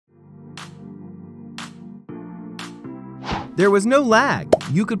There was no lag.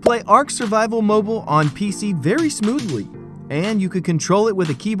 You could play ARK Survival Mobile on PC very smoothly, and you could control it with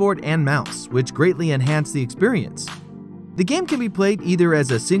a keyboard and mouse, which greatly enhanced the experience. The game can be played either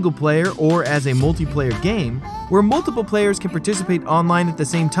as a single player or as a multiplayer game, where multiple players can participate online at the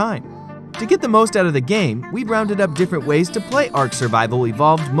same time. To get the most out of the game, we've rounded up different ways to play ARK Survival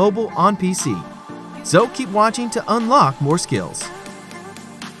Evolved Mobile on PC. So keep watching to unlock more skills.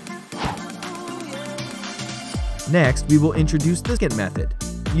 Next, we will introduce the skit method.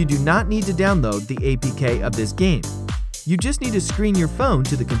 You do not need to download the APK of this game. You just need to screen your phone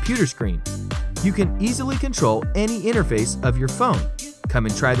to the computer screen. You can easily control any interface of your phone. Come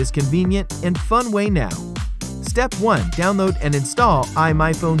and try this convenient and fun way now. Step 1. Download and install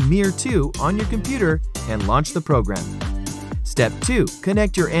iMyFone MirrorTo on your computer and launch the program. Step 2.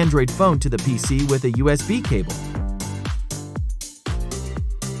 Connect your Android phone to the PC with a USB cable.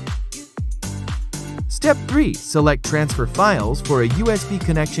 Step 3. Select Transfer Files for a USB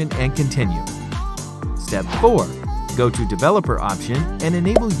connection and continue. Step 4. Go to Developer option and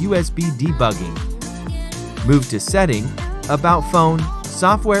enable USB debugging. Move to Setting, About Phone,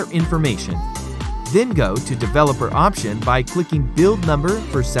 Software Information. Then go to Developer option by clicking Build Number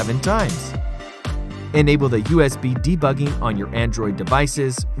for 7 times. Enable the USB debugging on your Android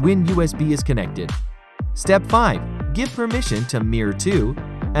devices when USB is connected. Step 5. Give permission to MirrorTo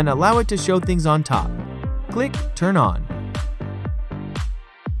and allow it to show things on top. Click Turn On.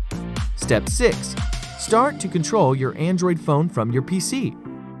 Step 6. Start to control your Android phone from your PC.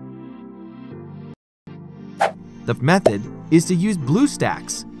 The method is to use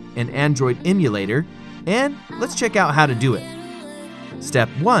Bluestacks, an Android emulator, and let's check out how to do it. Step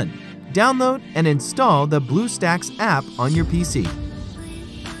 1. Download and install the Bluestacks app on your PC.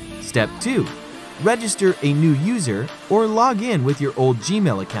 Step 2. Register a new user or log in with your old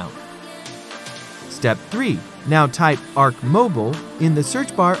Gmail account. Step 3. Now type ARK Mobile in the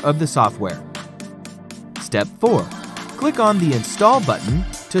search bar of the software. Step 4. Click on the Install button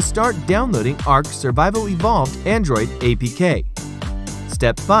to start downloading ARK Survival Evolved Android APK.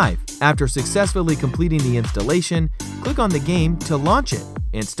 Step 5. After successfully completing the installation, click on the game to launch it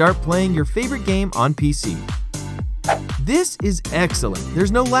and start playing your favorite game on PC. This is excellent.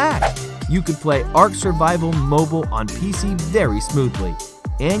 There's no lag. You could play ARK Survival Mobile on PC very smoothly,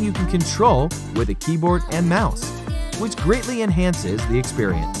 and you can control with a keyboard and mouse, which greatly enhances the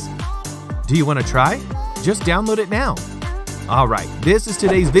experience. Do you want to try? Just download it now. Alright, this is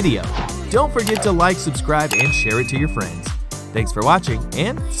today's video. Don't forget to like, subscribe, and share it to your friends. Thanks for watching,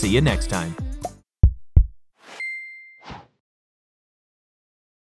 and see you next time.